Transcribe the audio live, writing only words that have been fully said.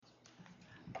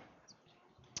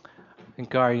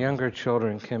think our younger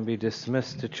children can be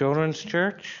dismissed to Children's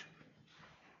Church.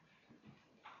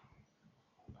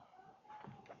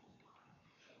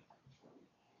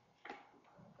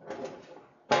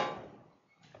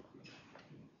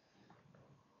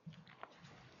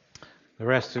 The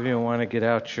rest of you want to get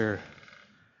out your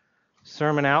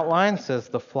sermon outline. It says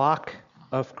the flock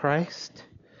of Christ.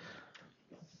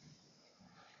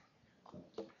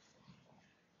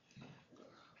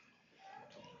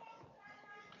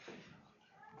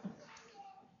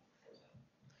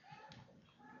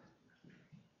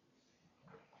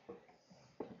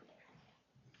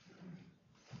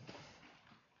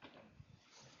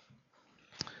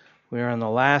 We are in the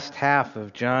last half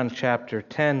of John chapter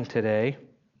 10 today.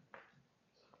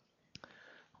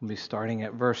 We'll be starting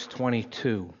at verse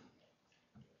 22.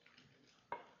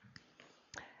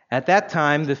 At that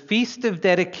time, the Feast of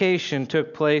Dedication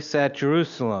took place at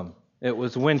Jerusalem. It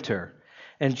was winter,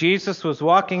 and Jesus was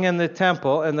walking in the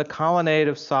temple in the colonnade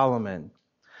of Solomon.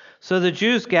 So the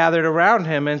Jews gathered around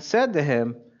him and said to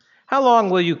him, "How long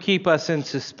will you keep us in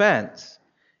suspense?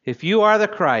 If you are the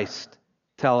Christ,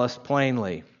 tell us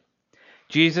plainly."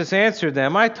 Jesus answered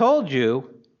them, "I told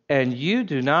you, and you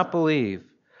do not believe.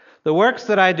 The works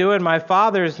that I do in my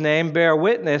Father's name bear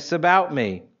witness about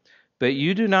me, but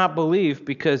you do not believe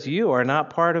because you are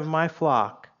not part of my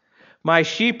flock. My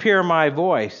sheep hear my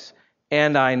voice,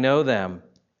 and I know them,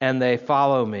 and they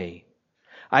follow me.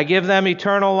 I give them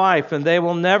eternal life, and they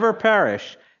will never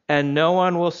perish, and no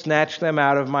one will snatch them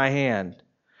out of my hand.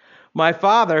 My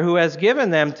Father, who has given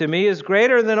them to me, is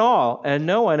greater than all, and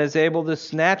no one is able to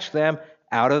snatch them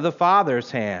out of the Father's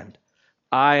hand.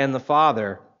 I and the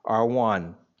Father are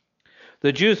one."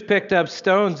 The Jews picked up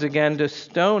stones again to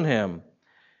stone him.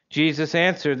 Jesus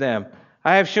answered them,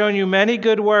 "I have shown you many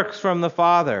good works from the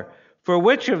Father. For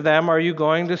which of them are you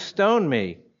going to stone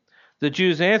me?" The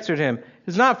Jews answered him,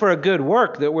 "It's not for a good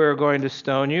work that we are going to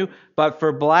stone you, but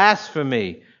for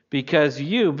blasphemy, because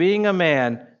you, being a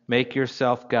man, make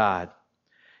yourself God."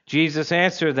 Jesus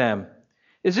answered them,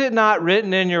 "Is it not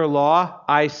written in your law,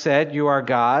 'I said you are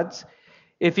gods'?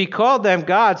 If he called them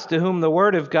gods to whom the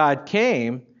word of God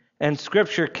came, and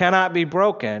Scripture cannot be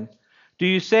broken, do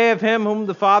you say of him whom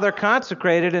the Father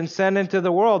consecrated and sent into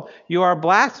the world, 'You are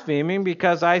blaspheming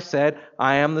because I said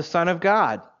I am the Son of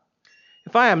God'?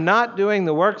 If I am not doing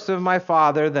the works of my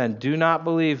Father, then do not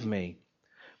believe me.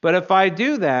 But if I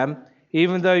do them,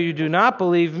 even though you do not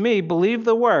believe me, believe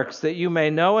the works, that you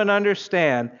may know and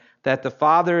understand that the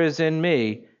Father is in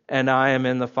me, and I am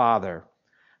in the Father."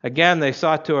 Again they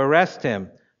sought to arrest him,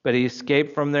 but he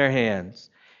escaped from their hands.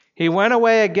 He went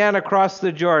away again across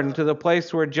the Jordan to the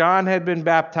place where John had been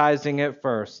baptizing at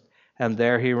first, and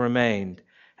there he remained.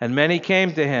 And many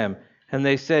came to him, and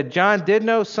they said, "John did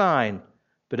no sign,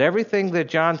 but everything that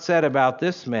John said about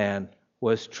this man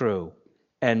was true."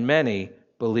 And many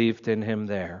believed in him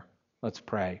there. Let's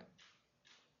pray.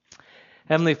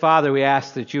 Heavenly Father, we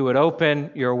ask that you would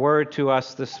open your word to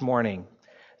us this morning,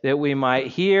 that we might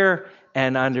hear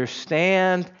and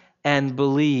understand and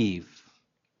believe.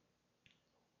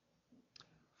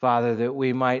 Father, that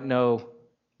we might know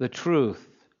the truth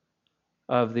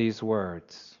of these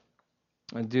words.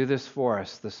 And do this for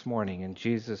us this morning in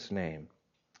Jesus' name.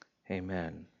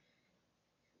 Amen.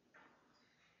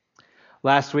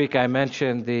 Last week I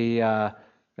mentioned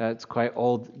it's quite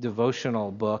old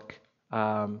devotional book,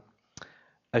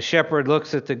 A Shepherd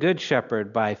Looks at the Good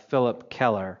Shepherd by Philip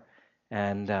Keller.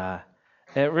 And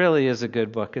it really is a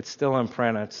good book. It's still in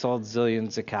print. It's sold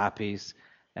zillions of copies.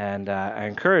 And I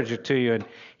encourage it to you. And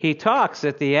he talks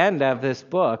at the end of this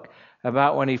book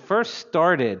about when he first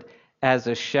started as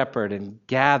a shepherd and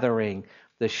gathering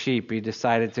the sheep. He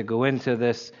decided to go into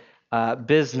this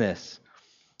business.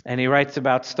 And he writes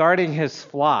about starting his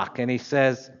flock. And he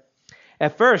says,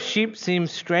 "At first, sheep seemed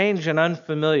strange and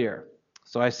unfamiliar.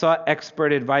 So I sought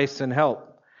expert advice and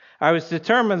help. I was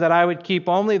determined that I would keep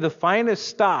only the finest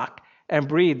stock and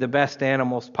breed the best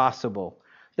animals possible.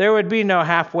 There would be no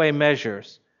halfway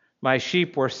measures. My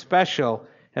sheep were special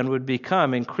and would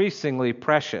become increasingly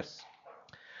precious.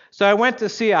 So I went to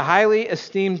see a highly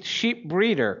esteemed sheep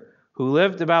breeder who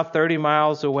lived about 30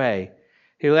 miles away.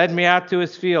 He led me out to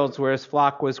his fields where his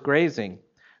flock was grazing.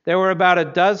 There were about a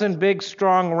dozen big,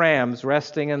 strong rams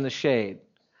resting in the shade.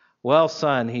 'Well,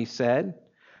 son,' he said,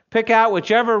 'pick out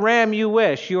whichever ram you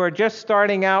wish. You are just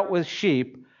starting out with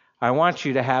sheep. I want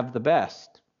you to have the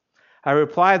best.' I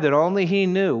replied that only he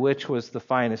knew which was the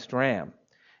finest ram.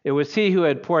 It was he who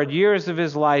had poured years of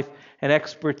his life and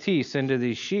expertise into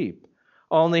these sheep.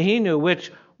 Only he knew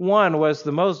which one was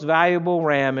the most valuable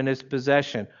ram in his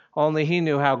possession. Only he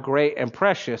knew how great and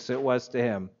precious it was to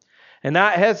him. And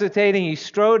not hesitating, he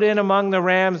strode in among the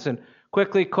rams and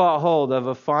quickly caught hold of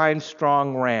a fine,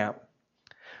 strong ram.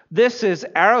 "This is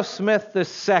Arrowsmith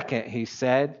II," he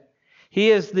said.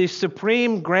 "He is the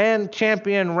supreme grand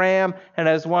champion ram and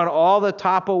has won all the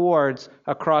top awards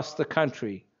across the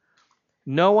country.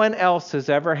 No one else has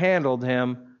ever handled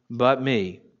him but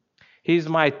me. He's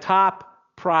my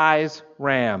top prize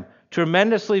ram,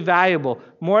 tremendously valuable,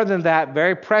 more than that,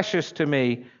 very precious to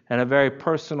me in a very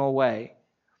personal way."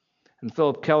 And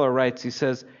Philip Keller writes, he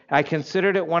says, "I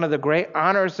considered it one of the great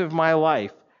honors of my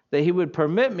life that he would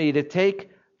permit me to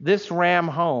take this ram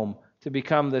home to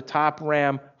become the top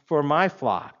ram for my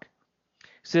flock."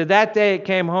 So that day it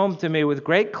came home to me with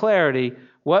great clarity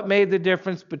what made the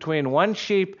difference between one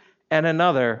sheep and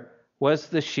another was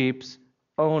the sheep's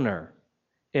owner.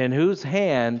 In whose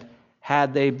hand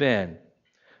had they been?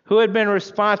 Who had been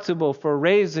responsible for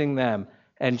raising them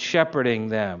and shepherding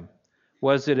them?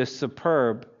 Was it a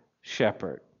superb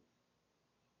shepherd?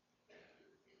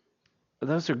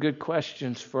 Those are good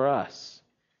questions for us.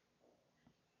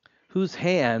 Whose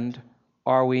hand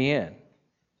are we in?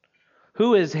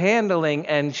 Who is handling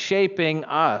and shaping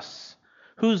us?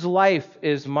 Whose life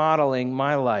is modeling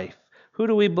my life? Who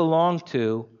do we belong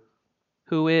to?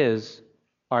 Who is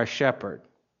our shepherd?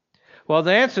 Well,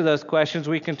 to answer those questions,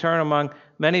 we can turn among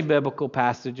many biblical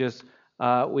passages.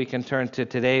 We can turn to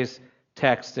today's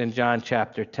text in John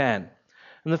chapter 10.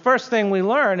 And the first thing we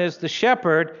learn is the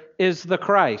shepherd is the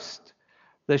Christ.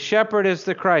 The shepherd is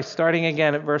the Christ, starting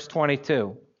again at verse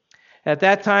 22. "At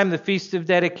that time, the Feast of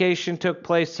Dedication took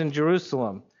place in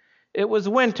Jerusalem. It was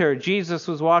winter. Jesus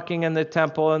was walking in the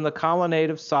temple in the colonnade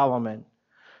of Solomon.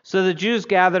 So the Jews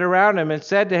gathered around him and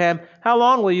said to him, 'How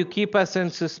long will you keep us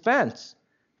in suspense?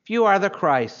 If you are the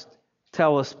Christ,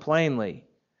 tell us plainly.'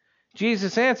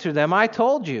 Jesus answered them, 'I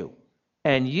told you,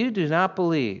 and you do not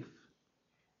believe.'"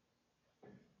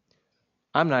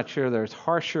 I'm not sure there's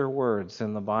harsher words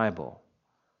in the Bible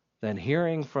than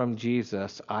hearing from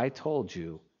Jesus, "I told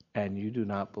you, and you do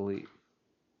not believe."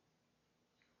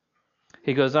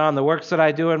 He goes on, "The works that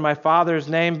I do in my Father's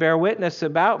name bear witness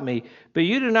about me, but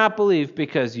you do not believe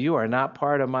because you are not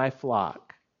part of my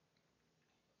flock.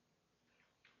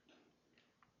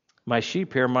 My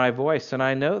sheep hear my voice, and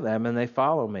I know them, and they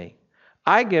follow me.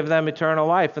 I give them eternal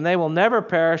life, and they will never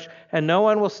perish, and no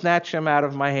one will snatch them out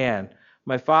of my hand.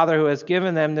 My Father who has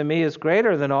given them to me is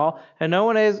greater than all, and no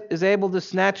one is able to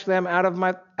snatch them out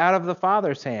of the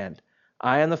Father's hand.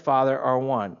 I and the Father are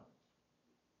one."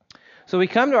 So we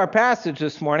come to our passage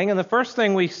this morning, and the first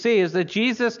thing we see is that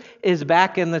Jesus is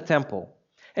back in the temple,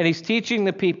 and he's teaching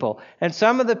the people. And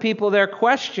some of the people there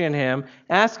question him,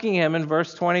 asking him in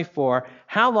verse 24,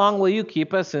 "How long will you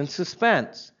keep us in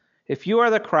suspense? If you are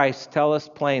the Christ, tell us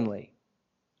plainly."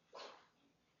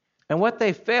 And what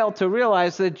they fail to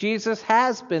realize that Jesus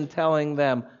has been telling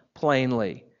them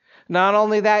plainly. Not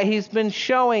only that, he's been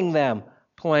showing them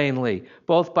plainly,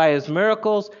 both by his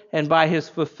miracles and by his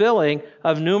fulfilling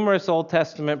of numerous Old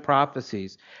Testament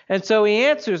prophecies. And so he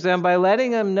answers them by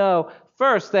letting them know,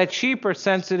 first, that sheep are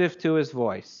sensitive to his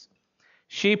voice.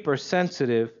 Sheep are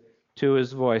sensitive to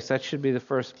his voice. That should be the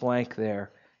first blank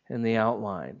there in the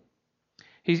outline.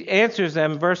 He answers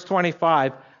them, verse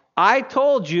 25, "I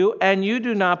told you, and you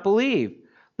do not believe.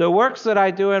 The works that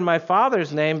I do in my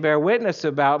Father's name bear witness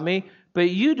about me, but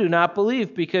you do not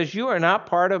believe because you are not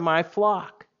part of my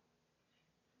flock."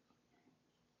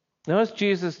 Notice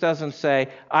Jesus doesn't say,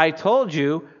 "I told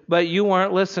you, but you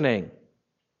weren't listening."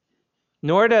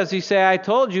 Nor does he say, "I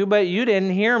told you, but you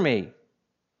didn't hear me."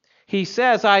 He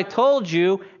says, "I told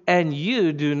you, and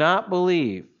you do not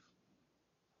believe."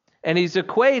 And he's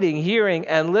equating hearing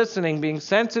and listening, being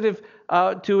sensitive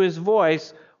to his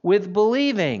voice, with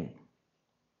believing.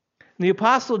 The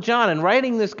Apostle John, in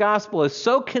writing this gospel, is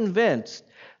so convinced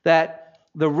that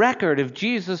the record of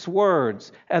Jesus'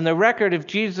 words and the record of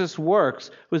Jesus'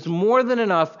 works was more than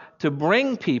enough to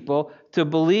bring people to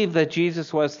believe that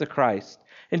Jesus was the Christ.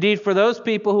 Indeed, for those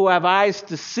people who have eyes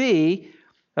to see,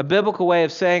 a biblical way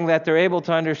of saying that they're able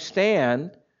to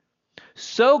understand,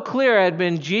 so clear had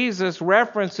been Jesus'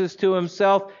 references to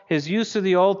himself, his use of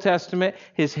the Old Testament,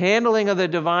 his handling of the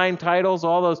divine titles,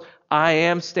 all those I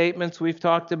am statements we've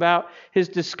talked about, his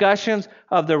discussions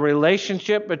of the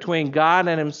relationship between God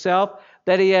and himself,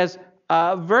 that he has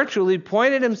virtually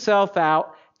pointed himself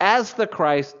out as the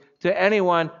Christ to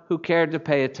anyone who cared to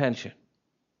pay attention.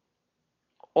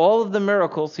 All of the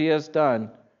miracles he has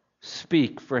done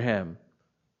speak for him.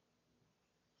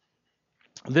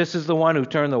 This is the one who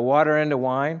turned the water into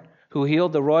wine, who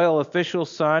healed the royal official's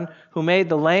son, who made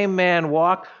the lame man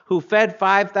walk, who fed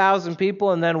 5,000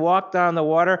 people and then walked on the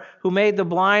water, who made the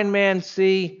blind man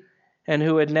see, and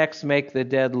who would next make the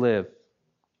dead live.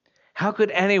 How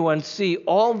could anyone see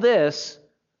all this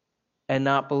and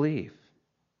not believe?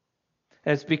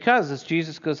 And it's because, as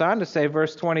Jesus goes on to say,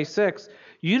 verse 26,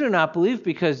 you do not believe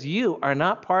because you are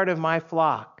not part of my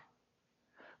flock.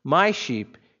 My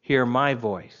sheep hear my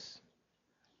voice,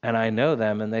 and I know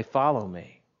them and they follow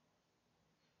me.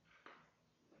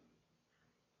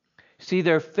 See,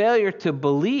 their failure to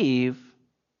believe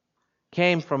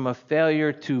came from a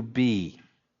failure to be.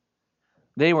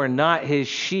 They were not his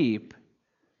sheep,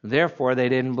 therefore they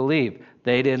didn't believe.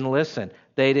 They didn't listen.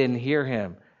 They didn't hear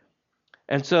him.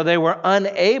 And so they were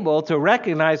unable to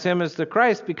recognize him as the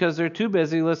Christ because they're too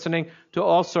busy listening to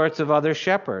all sorts of other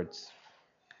shepherds.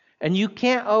 And you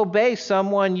can't obey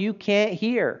someone you can't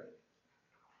hear.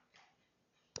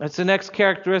 That's the next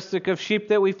characteristic of sheep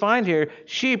that we find here.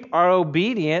 Sheep are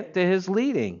obedient to his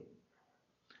leading.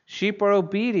 Sheep are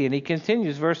obedient. He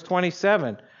continues, verse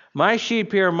 27. My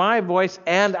sheep hear my voice,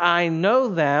 and I know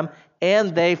them,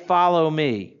 and they follow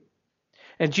me.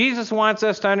 And Jesus wants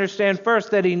us to understand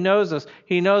first that he knows us.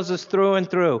 He knows us through and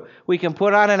through. We can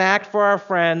put on an act for our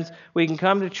friends. We can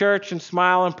come to church and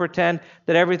smile and pretend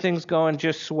that everything's going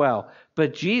just swell.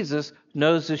 But Jesus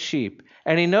knows the sheep.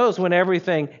 And he knows when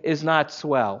everything is not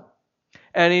swell.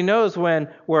 And he knows when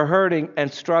we're hurting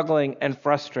and struggling and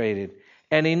frustrated.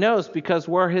 And he knows because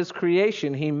we're his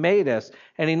creation, he made us.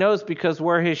 And he knows because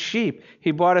we're his sheep,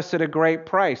 he bought us at a great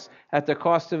price, at the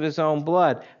cost of his own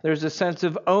blood. There's a sense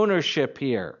of ownership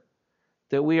here,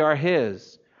 that we are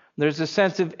his. There's a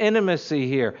sense of intimacy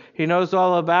here. He knows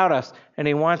all about us, and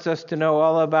he wants us to know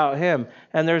all about him.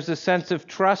 And there's a sense of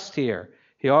trust here.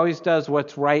 He always does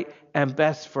what's right and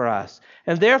best for us.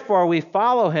 And therefore, we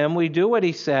follow him, we do what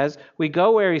he says, we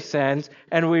go where he sends,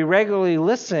 and we regularly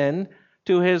listen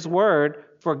to his word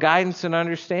for guidance and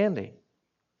understanding.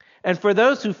 And for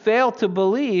those who fail to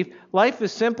believe, life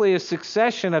is simply a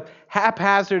succession of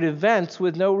haphazard events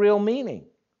with no real meaning.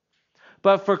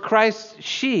 But for Christ's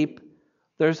sheep,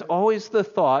 there's always the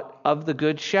thought of the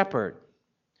good shepherd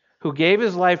who gave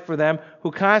his life for them, who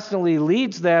constantly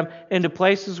leads them into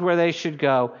places where they should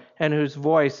go, and whose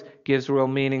voice gives real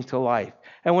meaning to life.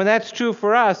 And when that's true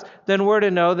for us, then we're to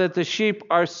know that the sheep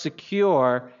are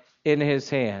secure in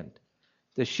his hand.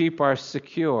 The sheep are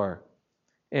secure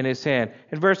in his hand.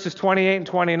 In verses 28 and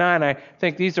 29, I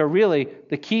think these are really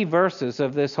the key verses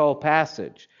of this whole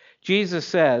passage. Jesus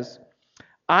says,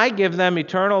 I give them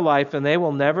eternal life, and they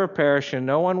will never perish, and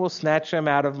no one will snatch them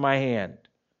out of my hand.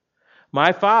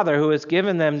 My Father, who has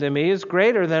given them to me, is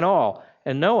greater than all,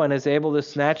 and no one is able to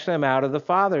snatch them out of the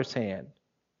Father's hand.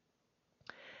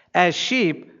 As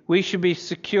sheep, we should be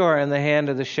secure in the hand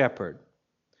of the shepherd.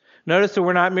 Notice that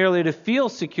we're not merely to feel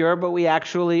secure, but we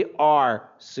actually are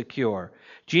secure.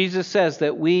 Jesus says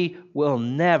that we will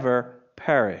never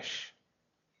perish.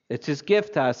 It's his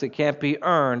gift to us. It can't be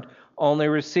earned, only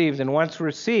received. And once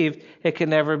received, it can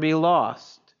never be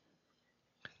lost.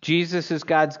 Jesus is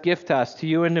God's gift to us, to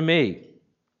you and to me.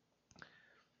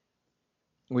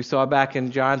 We saw back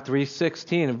in John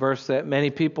 3:16, a verse that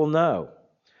many people know.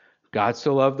 God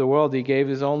so loved the world, he gave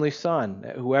his only Son,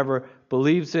 that whoever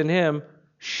believes in him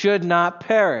should not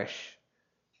perish,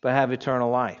 but have eternal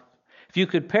life. If you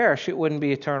could perish, it wouldn't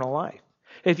be eternal life.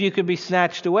 If you could be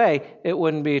snatched away, it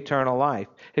wouldn't be eternal life.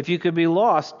 If you could be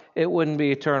lost, it wouldn't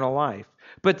be eternal life.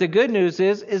 But the good news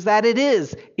is that it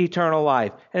is eternal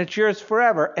life, and it's yours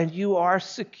forever, and you are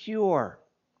secure.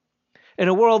 In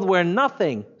a world where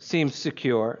nothing seems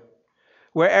secure,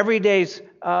 where every day's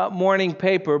morning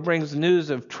paper brings news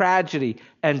of tragedy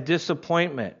and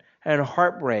disappointment and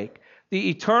heartbreak, the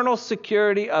eternal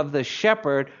security of the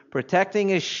shepherd protecting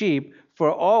his sheep for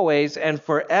always and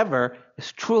forever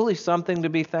is truly something to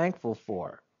be thankful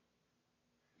for.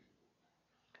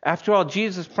 After all,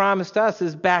 Jesus promised us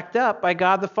is backed up by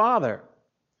God the Father.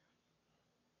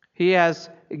 He has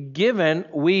given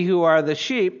we who are the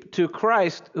sheep to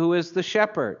Christ who is the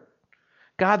shepherd.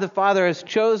 God the Father has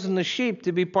chosen the sheep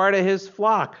to be part of his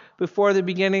flock before the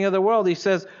beginning of the world. He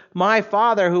says, my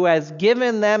Father who has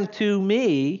given them to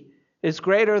me is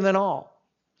greater than all,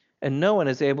 and no one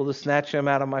is able to snatch them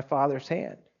out of my Father's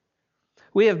hand.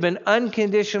 We have been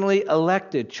unconditionally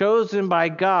elected, chosen by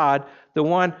God, the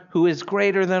one who is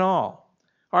greater than all.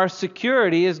 Our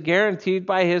security is guaranteed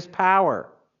by his power.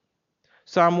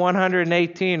 Psalm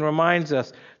 118 reminds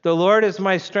us, the Lord is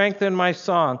my strength and my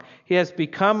song. He has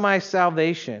become my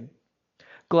salvation.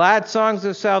 Glad songs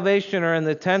of salvation are in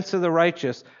the tents of the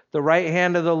righteous. The right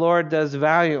hand of the Lord does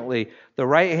valiantly. The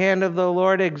right hand of the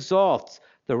Lord exalts.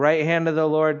 The right hand of the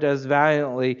Lord does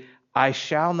valiantly. I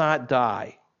shall not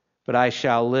die, but I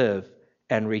shall live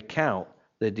and recount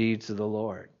the deeds of the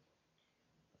Lord.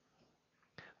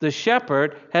 The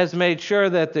shepherd has made sure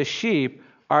that the sheep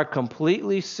are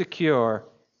completely secure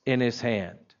in his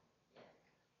hand.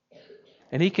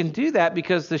 And he can do that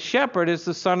because the shepherd is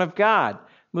the Son of God.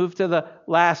 Move to the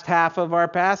last half of our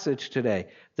passage today.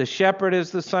 The shepherd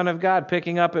is the Son of God,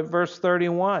 picking up at verse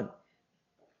 31.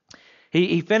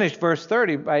 He finished verse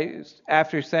 30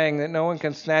 after saying that no one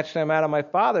can snatch them out of my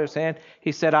Father's hand.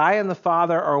 He said, I and the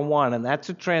Father are one, and that's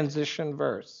a transition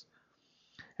verse.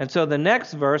 And so the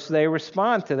next verse, they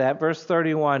respond to that, verse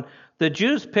 31. The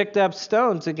Jews picked up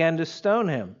stones again to stone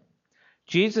him.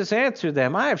 Jesus answered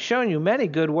them, I have shown you many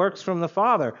good works from the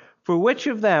Father. For which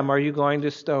of them are you going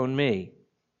to stone me?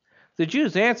 The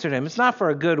Jews answered him, it's not for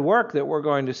a good work that we're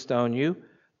going to stone you,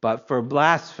 but for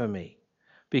blasphemy,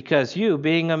 because you,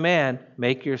 being a man,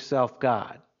 make yourself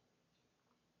God.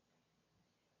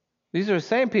 These are the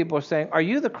same people who are saying, are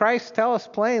you the Christ? Tell us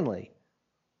plainly.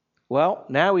 Well,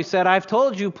 now he said, I've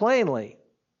told you plainly.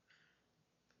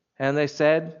 And they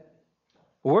said,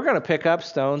 we're going to pick up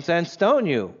stones and stone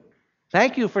you.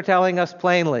 Thank you for telling us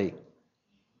plainly.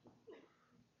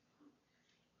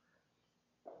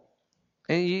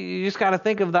 And you just got to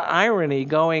think of the irony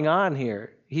going on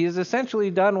here. He has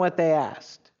essentially done what they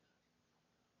asked.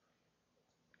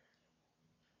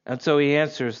 And so he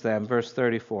answers them, verse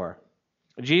 34.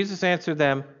 Jesus answered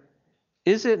them,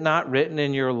 is it not written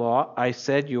in your law, I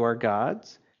said you are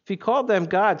gods? If he called them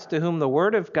gods to whom the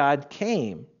word of God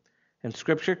came, and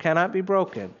Scripture cannot be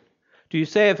broken, do you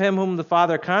say of him whom the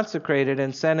Father consecrated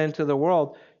and sent into the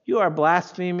world, you are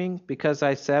blaspheming because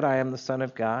I said I am the Son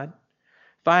of God?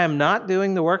 If I am not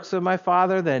doing the works of my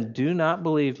Father, then do not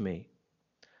believe me.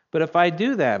 But if I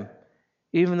do them,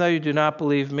 even though you do not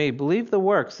believe me, believe the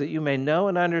works, that you may know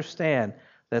and understand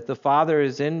that the Father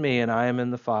is in me and I am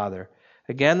in the Father.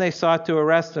 Again they sought to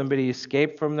arrest him, but he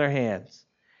escaped from their hands.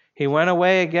 He went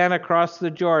away again across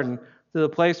the Jordan to the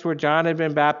place where John had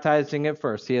been baptizing at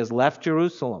first. He has left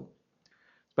Jerusalem.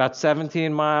 About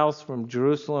 17 miles from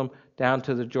Jerusalem down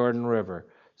to the Jordan River.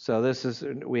 So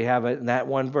we have in that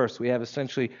one verse, we have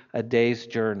essentially a day's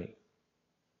journey.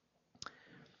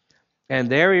 And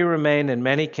there he remained, and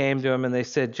many came to him, and they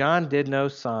said, John did no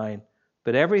sign,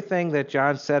 but everything that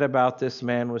John said about this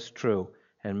man was true,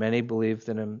 and many believed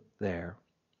in him there.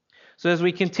 So as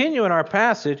we continue in our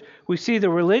passage, we see the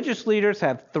religious leaders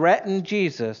have threatened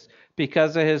Jesus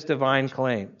because of his divine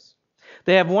claims.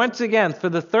 They have once again, for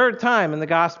the third time in the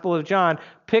Gospel of John,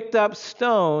 picked up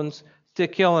stones to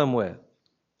kill him with.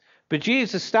 But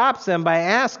Jesus stops them by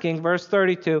asking, verse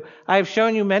 32, I have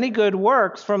shown you many good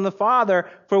works from the Father.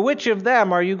 For which of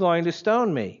them are you going to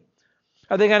stone me?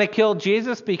 Are they going to kill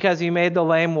Jesus because he made the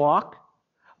lame walk,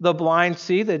 the blind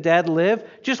see, the dead live?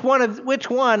 Which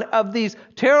one of these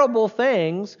terrible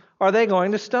things are they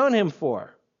going to stone him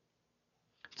for?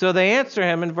 So they answer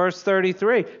him in verse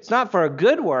 33, it's not for a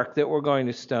good work that we're going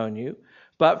to stone you,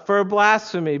 but for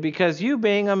blasphemy, because you,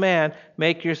 being a man,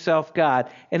 make yourself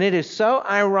God. And it is so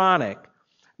ironic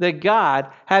that God,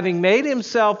 having made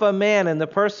himself a man in the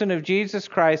person of Jesus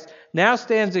Christ, now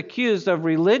stands accused of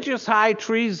religious high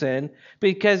treason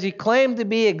because he claimed to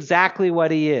be exactly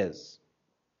what he is,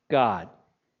 God.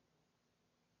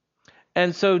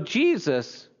 And so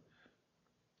Jesus,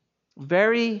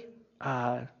 very,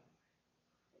 I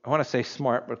want to say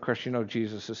smart, but of course you know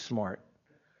Jesus is smart.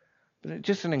 But in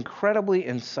just an incredibly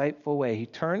insightful way, he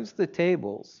turns the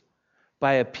tables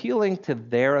by appealing to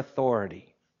their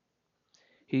authority.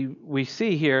 We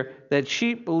see here that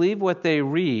sheep believe what they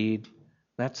read.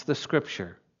 That's the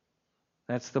Scripture.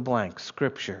 That's the blank,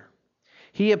 Scripture.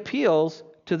 He appeals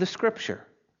to the Scripture.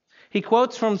 He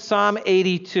quotes from Psalm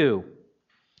 82.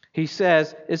 He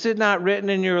says, is it not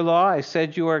written in your law, I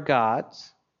said you are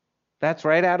gods? That's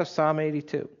right out of Psalm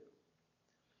 82.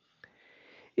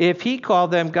 If he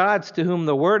called them gods to whom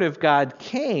the word of God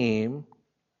came,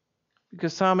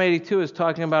 because Psalm 82 is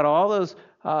talking about all those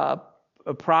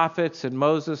prophets and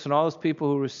Moses and all those people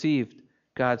who received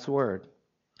God's word.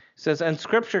 It says, and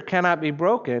Scripture cannot be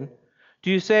broken.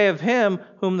 Do you say of him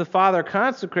whom the Father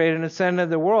consecrated and sent into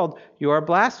the world, you are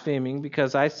blaspheming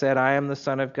because I said I am the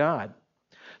Son of God?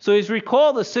 So he's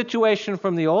recalled a situation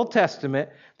from the Old Testament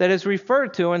that is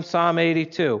referred to in Psalm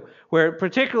 82, where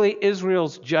particularly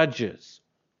Israel's judges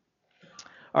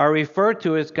are referred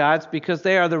to as gods because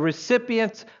they are the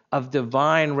recipients of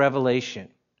divine revelation.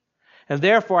 And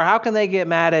therefore, how can they get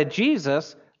mad at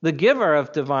Jesus, the giver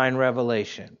of divine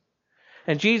revelation?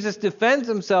 And Jesus defends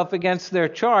himself against their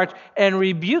charge and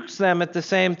rebukes them at the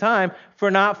same time for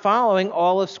not following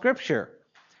all of Scripture.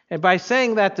 And by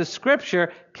saying that the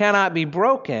Scripture cannot be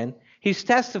broken, he's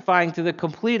testifying to the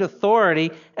complete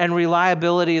authority and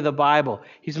reliability of the Bible.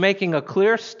 He's making a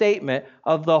clear statement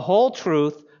of the whole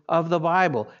truth of the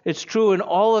Bible. It's true in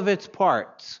all of its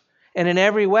parts. and in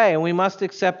every way, and we must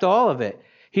accept all of it.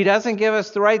 He doesn't give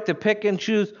us the right to pick and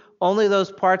choose only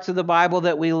those parts of the Bible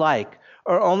that we like,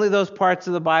 or only those parts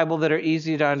of the Bible that are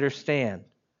easy to understand.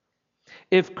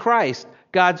 If Christ,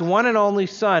 God's one and only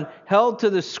Son, held to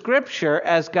the Scripture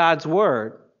as God's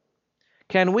Word,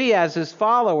 can we, as His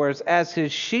followers, as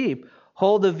His sheep,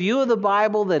 hold a view of the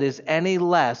Bible that is any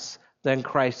less than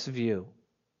Christ's view?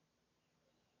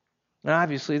 And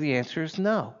obviously the answer is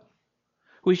no.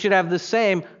 We should have the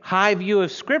same high view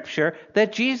of Scripture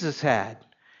that Jesus had.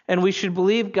 And we should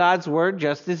believe God's Word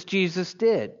just as Jesus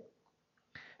did.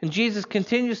 And Jesus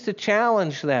continues to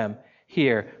challenge them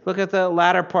here. Look at the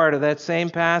latter part of that same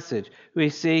passage. We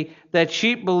see that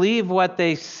sheep believe what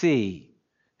they see,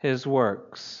 His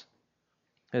works.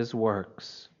 His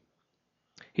works.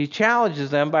 He challenges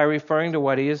them by referring to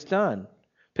what He has done.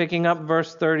 Picking up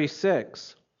verse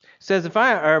 36. It says,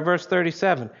 verse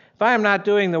 37, if I am not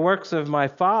doing the works of my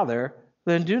Father,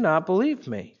 then do not believe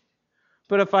me.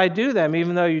 But if I do them,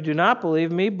 even though you do not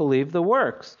believe me, believe the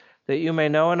works, that you may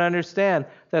know and understand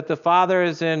that the Father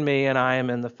is in me and I am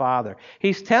in the Father.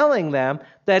 He's telling them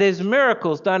that His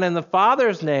miracles done in the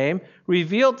Father's name,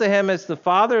 revealed to Him as the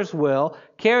Father's will,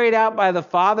 carried out by the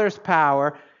Father's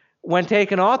power, when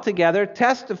taken all together,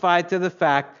 testify to the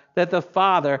fact that the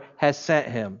Father has sent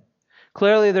Him.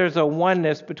 Clearly, there's a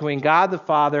oneness between God the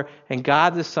Father and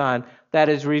God the Son that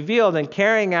is revealed in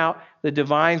carrying out the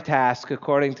divine task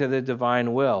according to the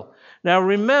divine will. Now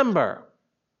remember,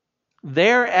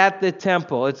 there at the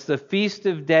temple, it's the Feast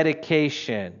of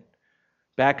Dedication,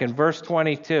 back in verse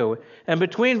 22. And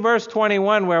between verse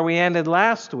 21, where we ended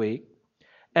last week,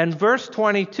 and verse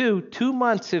 22, 2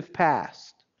 months have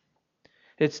passed.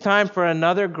 It's time for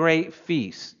another great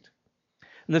feast.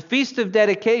 And the Feast of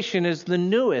Dedication is the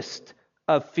newest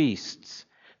of feasts.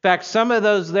 In fact, some of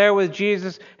those there with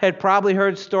Jesus had probably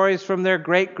heard stories from their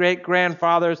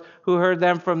great-great-grandfathers who heard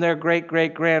them from their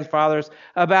great-great-grandfathers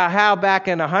about how back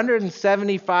in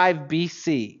 175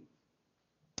 BC,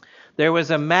 there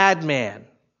was a madman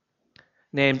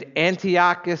named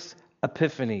Antiochus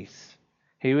Epiphanes.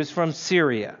 He was from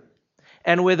Syria.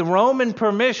 And with Roman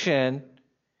permission,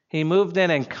 he moved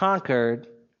in and conquered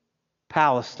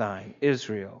Palestine,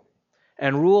 Israel,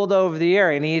 and ruled over the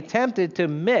area. And he attempted to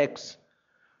mix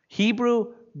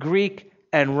Hebrew, Greek,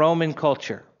 and Roman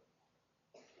culture.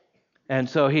 And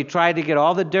so he tried to get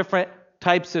all the different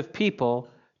types of people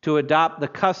to adopt the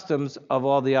customs of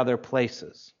all the other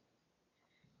places.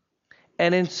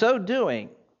 And in so doing,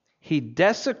 he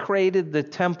desecrated the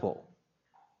temple.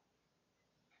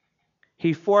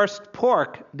 He forced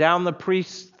pork down the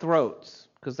priests' throats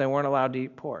because they weren't allowed to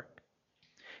eat pork.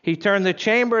 He turned the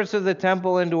chambers of the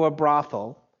temple into a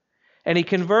brothel, and he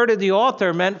converted the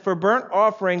altar meant for burnt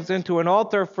offerings into an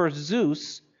altar for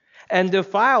Zeus, and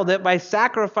defiled it by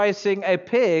sacrificing a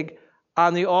pig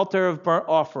on the altar of burnt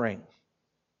offering.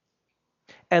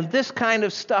 And this kind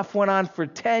of stuff went on for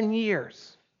 10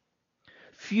 years,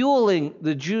 fueling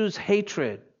the Jews'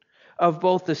 hatred of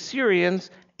both the Syrians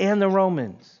and the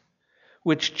Romans,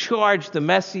 which charged the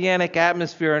messianic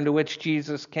atmosphere into which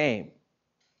Jesus came.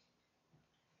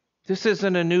 This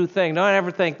isn't a new thing. Don't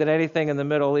ever think that anything in the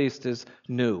Middle East is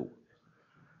new.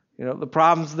 You know, the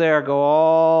problems there go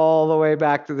all the way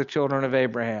back to the children of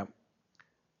Abraham.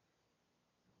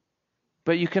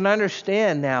 But you can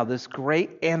understand now this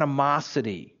great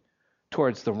animosity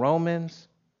towards the Romans,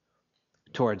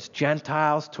 towards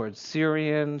Gentiles, towards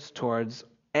Syrians, towards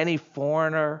any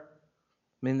foreigner.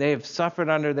 I mean, they have suffered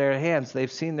under their hands.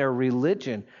 They've seen their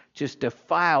religion just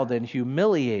defiled and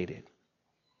humiliated.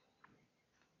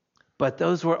 But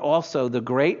those were also the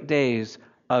great days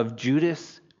of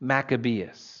Judas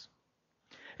Maccabeus.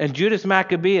 And Judas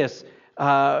Maccabeus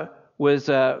was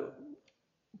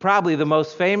probably the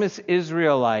most famous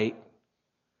Israelite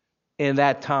in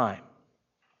that time,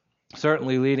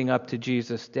 certainly leading up to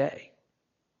Jesus' day.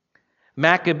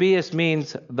 Maccabeus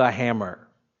means the hammer.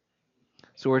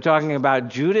 So we're talking about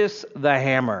Judas the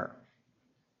Hammer.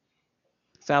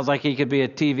 Sounds like he could be a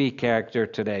TV character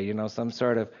today, you know, some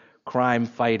sort of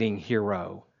crime-fighting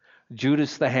hero.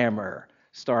 Judas the Hammer,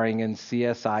 starring in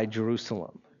CSI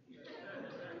Jerusalem.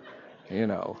 You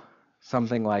know,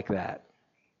 something like that.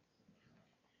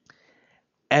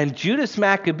 And Judas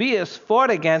Maccabeus fought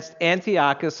against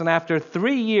Antiochus, and after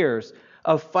 3 years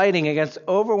of fighting against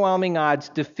overwhelming odds,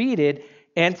 defeated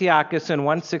Antiochus in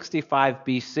 165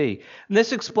 BC. And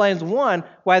this explains, one,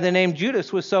 why the name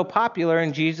Judas was so popular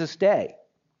in Jesus' day.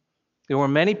 There were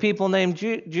many people named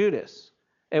Judas.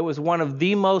 It was one of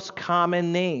the most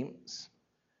common names,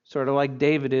 sort of like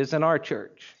David is in our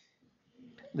church.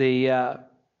 Because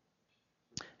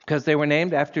they were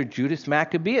named after Judas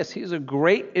Maccabeus. He's a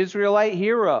great Israelite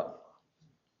hero.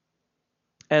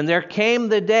 And there came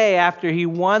the day after he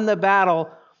won the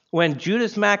battle when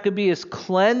Judas Maccabeus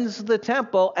cleansed the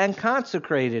temple and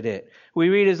consecrated it. We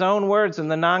read his own words in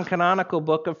the non-canonical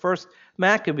book of 1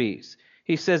 Maccabees.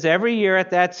 He says, every year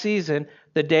at that season,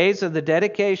 the days of the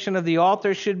dedication of the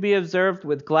altar should be observed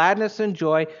with gladness and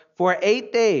joy for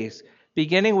 8 days,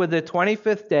 beginning with the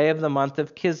 25th day of the month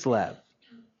of Kislev.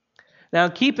 Now,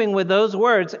 in keeping with those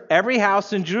words, every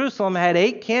house in Jerusalem had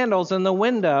 8 candles in the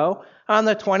window on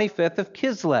the 25th of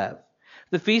Kislev.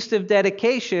 The Feast of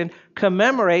Dedication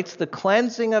commemorates the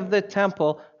cleansing of the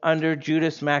temple under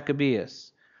Judas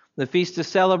Maccabeus. The feast is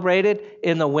celebrated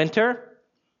in the winter,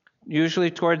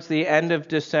 usually towards the end of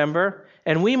December,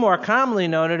 and we more commonly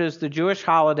know it as the Jewish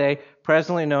holiday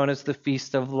presently known as the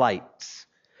Feast of Lights.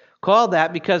 Called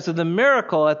that because of the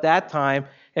miracle at that time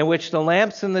in which the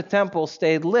lamps in the temple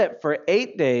stayed lit for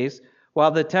 8 days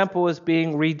while the temple was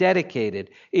being rededicated,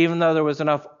 even though there was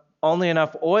only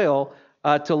enough oil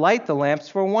to light the lamps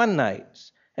for one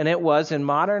night. And it was, in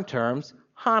modern terms,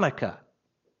 Hanukkah.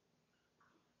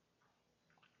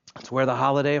 That's where the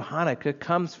holiday of Hanukkah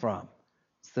comes from.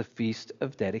 It's the Feast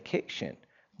of Dedication.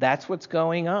 That's what's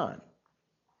going on.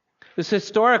 This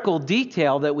historical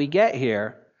detail that we get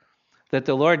here, that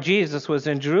the Lord Jesus was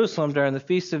in Jerusalem during the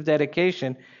Feast of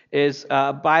Dedication, is,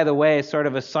 by the way, sort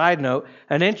of a side note,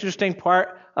 an interesting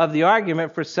part of the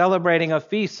argument for celebrating a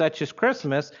feast such as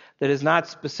Christmas that is not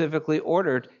specifically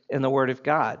ordered in the Word of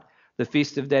God. The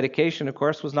Feast of Dedication, of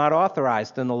course, was not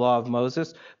authorized in the law of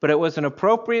Moses, but it was an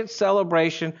appropriate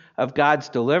celebration of God's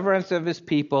deliverance of his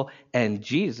people, and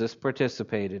Jesus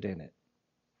participated in it.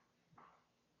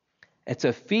 It's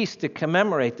a feast to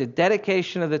commemorate the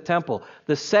dedication of the temple.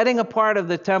 The setting apart of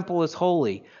the temple as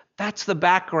holy. That's the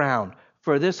background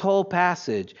for this whole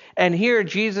passage. And here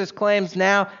Jesus claims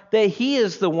now that he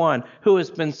is the one who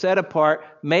has been set apart,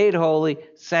 made holy,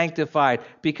 sanctified.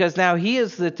 Because now he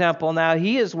is the temple. Now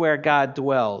he is where God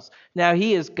dwells. Now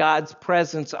he is God's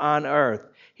presence on earth.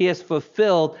 He has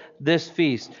fulfilled this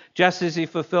feast, just as he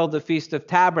fulfilled the Feast of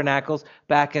Tabernacles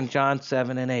back in John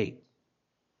 7 and 8.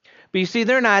 But you see,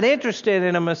 they're not interested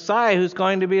in a Messiah who's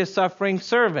going to be a suffering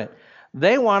servant.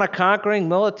 They want a conquering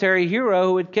military hero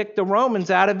who would kick the Romans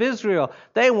out of Israel.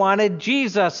 They wanted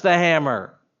Jesus the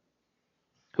Hammer,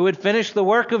 who would finish the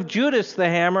work of Judas the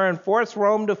Hammer and force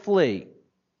Rome to flee.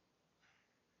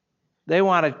 They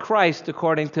wanted Christ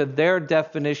according to their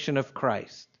definition of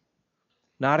Christ,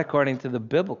 not according to the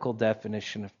biblical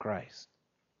definition of Christ.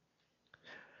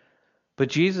 But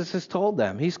Jesus has told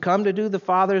them he's come to do the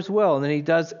Father's will, and then he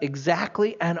does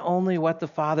exactly and only what the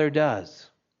Father does.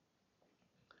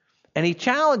 And he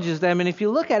challenges them, and if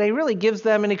you look at it, he really gives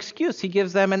them an excuse. He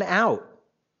gives them an out.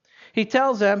 He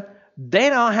tells them they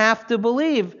don't have to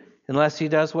believe unless he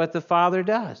does what the Father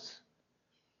does.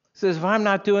 He says, if I'm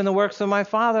not doing the works of my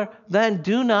Father, then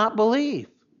do not believe.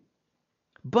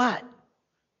 But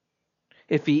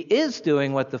if he is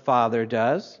doing what the Father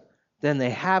does, then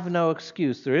they have no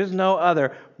excuse. There is no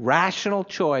other rational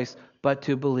choice but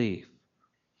to believe.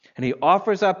 And he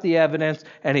offers up the evidence,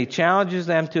 and he challenges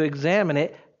them to examine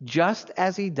it just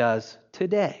as he does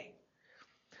today.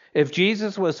 If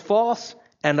Jesus was false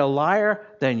and a liar,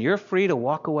 then you're free to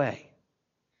walk away.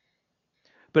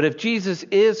 But if Jesus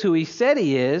is who he said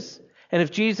he is, and if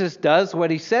Jesus does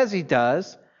what he says he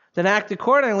does, then act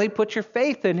accordingly, put your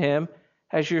faith in him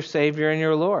as your Savior and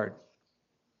your Lord.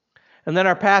 And then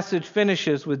our passage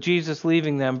finishes with Jesus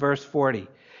leaving them, verse 40.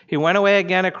 He went away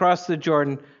again across the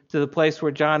Jordan to the place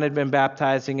where John had been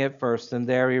baptizing at first, and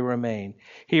there he remained.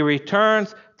 He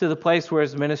returns to the place where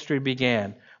his ministry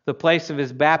began, the place of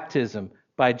his baptism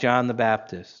by John the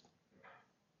Baptist.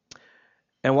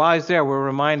 And while he's there, we're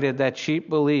reminded that sheep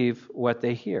believe what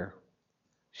they hear.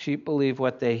 Sheep believe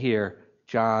what they hear,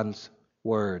 John's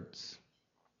words.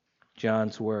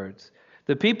 John's words.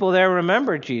 The people there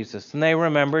remember Jesus, and they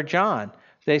remember John.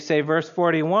 They say, verse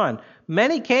 41,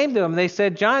 many came to him. They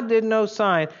said, John did no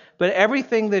sign, but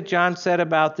everything that John said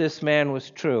about this man was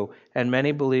true, and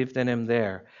many believed in him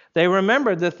there. They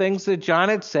remembered the things that John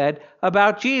had said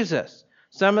about Jesus.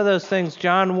 Some of those things,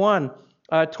 John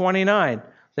 1:29.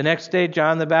 The next day,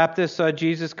 John the Baptist saw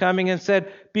Jesus coming and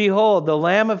said, behold, the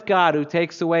Lamb of God who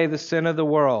takes away the sin of the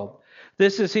world.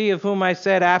 This is he of whom I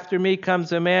said, after me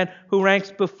comes a man who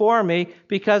ranks before me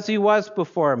because he was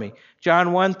before me. John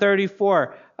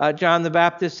 1:34, John the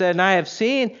Baptist said, and I have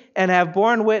seen and have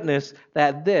borne witness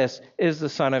that this is the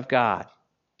Son of God.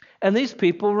 And these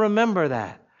people remember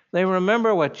that. They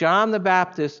remember what John the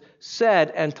Baptist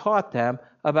said and taught them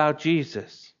about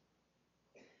Jesus.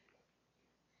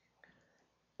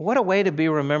 What a way to be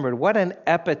remembered. What an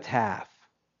epitaph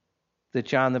that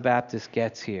John the Baptist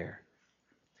gets here.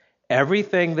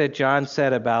 Everything that John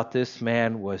said about this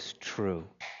man was true.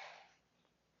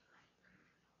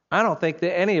 I don't think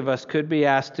that any of us could be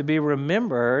asked to be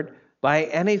remembered by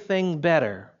anything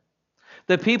better.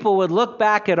 The people would look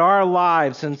back at our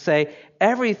lives and say,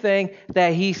 everything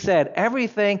that he said,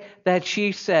 everything that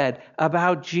she said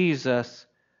about Jesus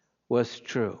was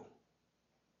true.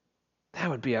 That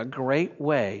would be a great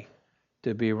way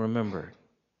to be remembered.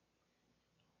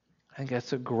 I think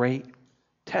that's a great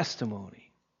testimony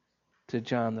to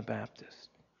John the Baptist.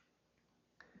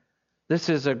 This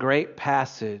is a great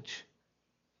passage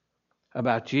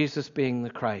about Jesus being the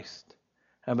Christ,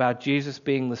 about Jesus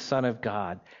being the Son of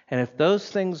God. And if those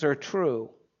things are true,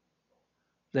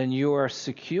 then you are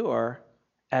secure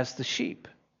as the sheep.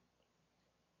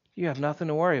 You have nothing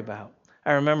to worry about.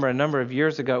 I remember a number of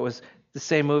years ago, the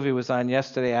same movie was on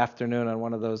yesterday afternoon on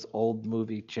one of those old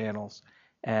movie channels.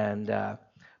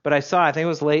 But I think it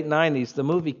was late 90s, the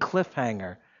movie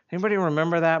Cliffhanger. Anybody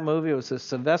remember that movie? It was a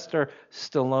Sylvester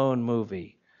Stallone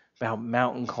movie about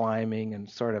mountain climbing and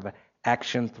sort of an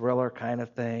action thriller kind of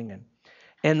thing. And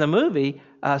in the movie,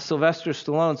 Sylvester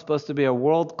Stallone's supposed to be a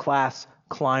world-class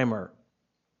climber.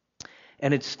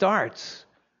 And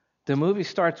the movie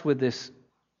starts with this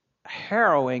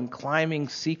harrowing climbing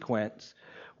sequence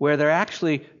where they're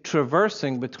actually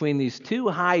traversing between these two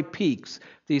high peaks,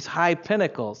 these high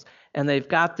pinnacles, and they've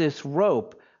got this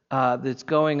rope that's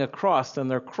going across,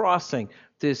 and they're crossing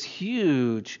this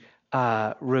huge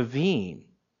ravine.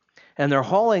 And they're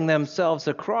hauling themselves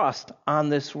across on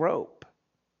this rope.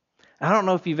 I don't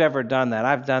know if you've ever done that.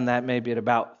 I've done that maybe at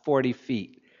about 40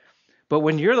 feet. But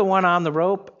when you're the one on the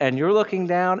rope and you're looking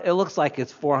down, it looks like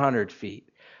it's 400 feet.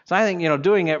 So I think,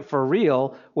 doing it for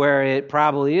real, where it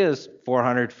probably is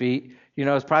 400 feet,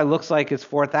 it probably looks like it's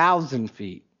 4,000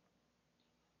 feet.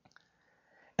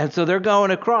 And so they're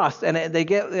going across, and they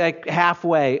get like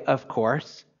halfway, of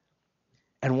course,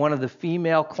 and one of the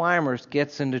female climbers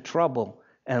gets into trouble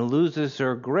and loses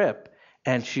her grip,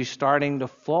 and she's starting to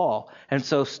fall. And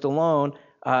so Stallone,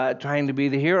 trying to be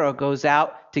the hero, goes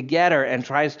out to get her and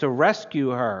tries to rescue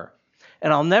her.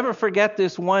 And I'll never forget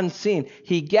this one scene.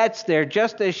 He gets there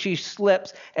just as she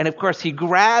slips, and of course he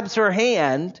grabs her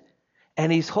hand,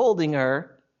 and he's holding her,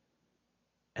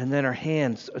 and then her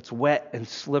hands, it's wet and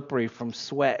slippery from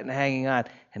sweat and hanging on,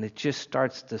 and it just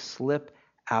starts to slip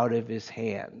out of his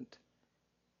hand.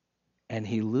 And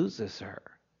he loses her.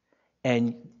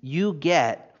 And you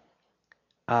get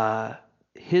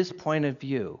his point of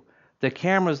view. The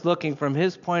camera's looking from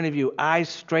his point of view, eyes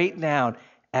straight down,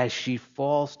 as she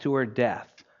falls to her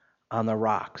death on the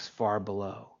rocks far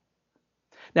below.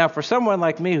 Now, for someone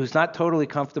like me who's not totally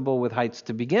comfortable with heights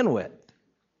to begin with,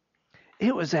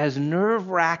 it was as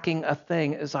nerve-wracking a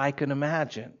thing as I can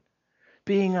imagine.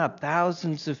 Being up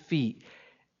thousands of feet,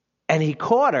 and he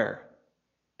caught her,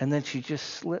 and then she just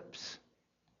slips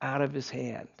out of his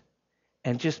hand.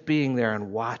 And just being there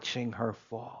and watching her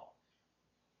fall.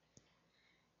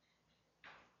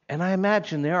 And I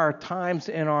imagine there are times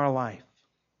in our life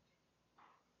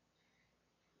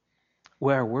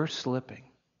where we're slipping,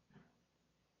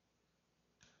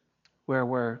 where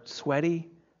we're sweaty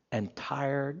and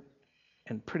tired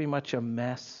and pretty much a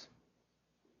mess.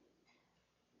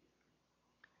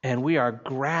 And we are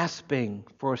grasping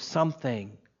for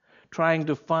something, trying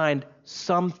to find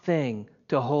something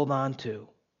to hold on to.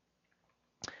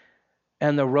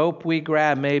 And the rope we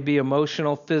grab may be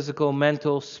emotional, physical,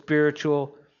 mental,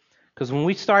 spiritual. Because when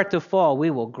we start to fall, we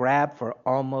will grab for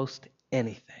almost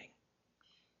anything.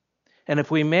 And if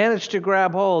we manage to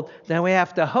grab hold, then we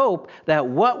have to hope that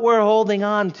what we're holding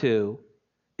on to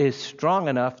is strong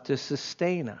enough to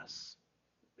sustain us.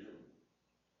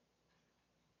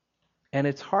 And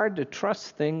it's hard to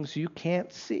trust things you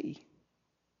can't see.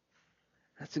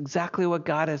 That's exactly what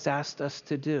God has asked us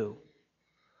to do.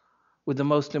 With the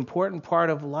most important part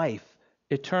of life,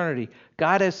 eternity.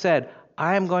 God has said,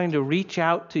 I am going to reach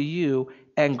out to you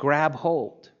and grab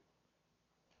hold.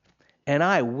 And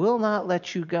I will not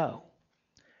let you go.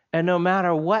 And no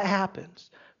matter what happens,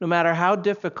 no matter how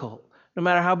difficult, no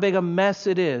matter how big a mess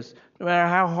it is, no matter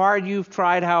how hard you've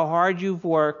tried, how hard you've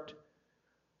worked,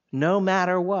 no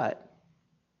matter what,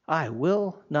 I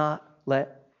will not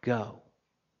let go.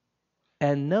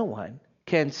 And no one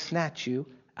can snatch you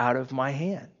out of my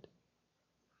hand.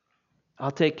 I'll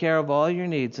take care of all your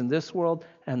needs in this world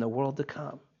and the world to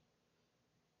come.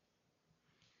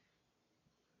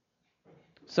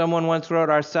 Someone once wrote,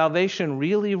 our salvation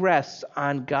really rests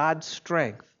on God's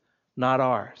strength, not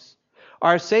ours.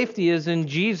 Our safety is in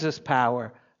Jesus'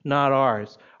 power, not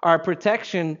ours. Our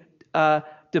protection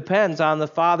depends on the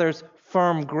Father's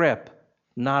firm grip,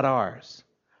 not ours.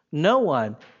 No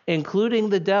one, including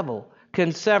the devil,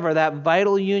 can sever that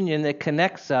vital union that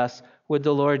connects us with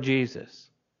the Lord Jesus.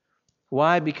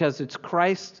 Why? Because it's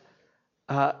Christ's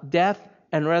death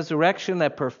and resurrection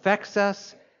that perfects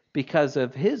us because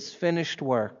of his finished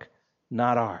work,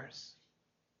 not ours.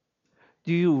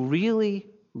 Do you really,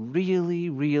 really,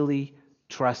 really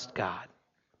trust God?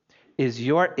 Is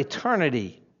your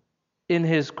eternity in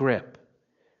his grip?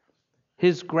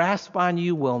 His grasp on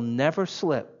you will never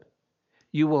slip.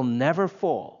 You will never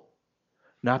fall.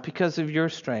 Not because of your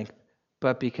strength,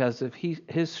 but because of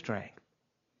his strength.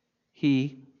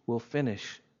 He will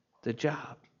finish the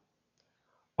job.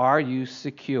 Are you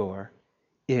secure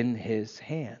in his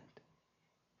hand?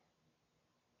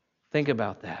 Think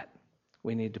about that.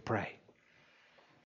 We need to pray.